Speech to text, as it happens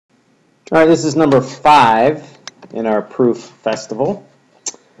All right, this is number 5 in our proof festival.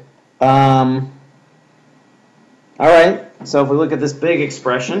 All right, so if we look at this big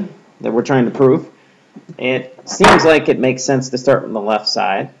expression that we're trying to prove, it seems like it makes sense to start on the left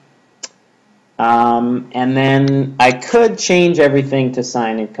side. And then I could change everything to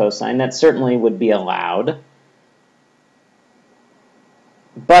sine and cosine. That certainly would be allowed.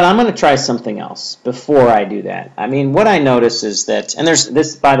 But I'm going to try something else before I do that. I mean, what I notice is that, and there's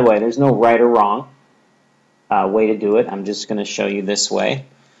this, by the way, there's no right or wrong way to do it. I'm just going to show you this way.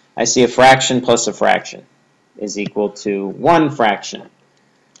 I see a fraction plus a fraction is equal to 1 fraction.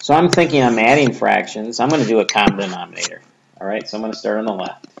 So I'm thinking I'm adding fractions. I'm going to do a common denominator. All right, so I'm going to start on the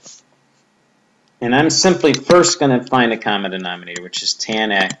left. And I'm simply first going to find a common denominator, which is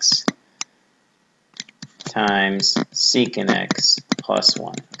tan x times secant x plus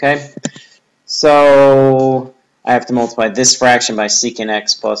 1. Okay? So I have to multiply this fraction by secant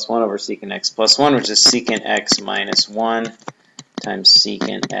x plus 1 over secant x plus 1, which is secant x minus 1 times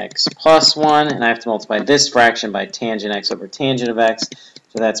secant x plus 1. And I have to multiply this fraction by tangent x over tangent of x.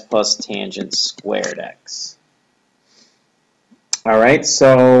 So that's plus tangent squared x. All right,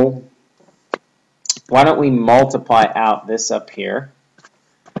 so why don't we multiply out this up here?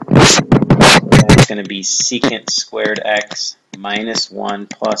 That's going to be secant squared x minus 1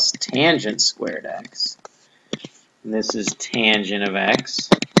 plus tangent squared x. And this is tangent of x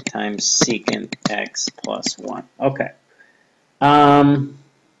times secant x plus 1. Okay.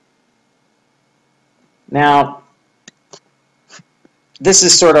 Now, this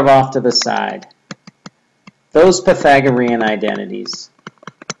is sort of off to the side. Those Pythagorean identities.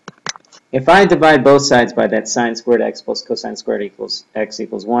 If I divide both sides by that sine squared x plus cosine squared equals x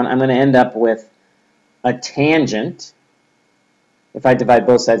equals 1, I'm going to end up with a tangent. If I divide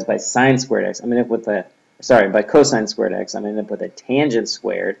both sides by sine squared x, I'm going to end up with a, by cosine squared x, I'm going to end up with a tangent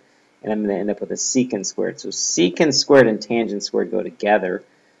squared, and I'm going to end up with a secant squared. So secant squared and tangent squared go together.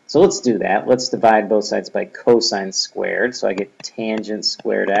 So let's do that. Let's divide both sides by cosine squared. So I get tangent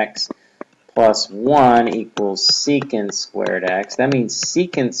squared x plus 1 equals secant squared x. That means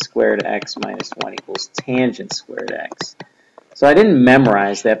secant squared x minus 1 equals tangent squared x. So I didn't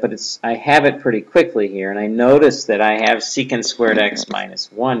memorize that, but I have it pretty quickly here, and I notice that I have secant squared x minus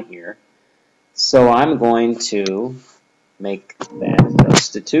 1 here. So I'm going to make that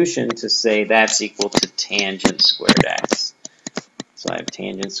substitution to say that's equal to tangent squared x. So I have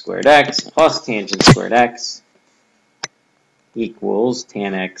tangent squared x plus tangent squared x equals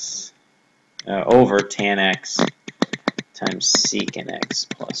tan x over tan x times secant x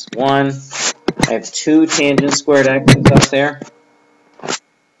plus 1. I have 2 tangent squared x's up there.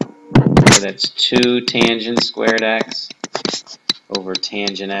 So that's 2 tangent squared x over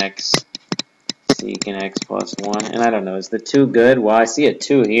tangent x secant x plus 1. And I don't know, is the 2 good? Well, I see a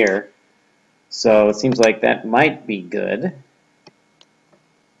 2 here. So it seems like that might be good.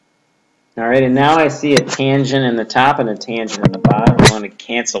 All right, and now I see a tangent in the top and a tangent in the bottom. I want to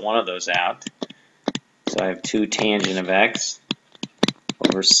cancel one of those out. So I have 2 tangent of x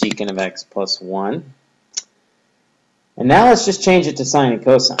over secant of x plus 1. And now let's just change it to sine and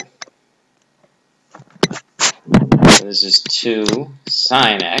cosine. So this is 2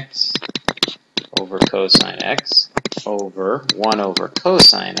 sine x over cosine x over 1 over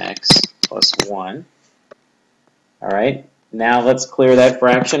cosine x plus 1. All right, now let's clear that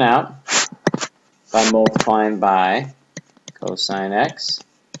fraction out by multiplying by cosine x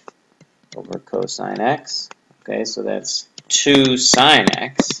over cosine x. Okay, so that's 2 sine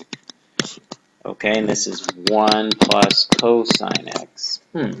x. Okay, and this is 1 plus cosine x.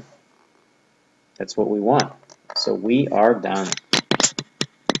 That's what we want. So we are done.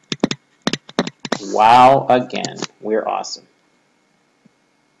 Wow, again, we're awesome.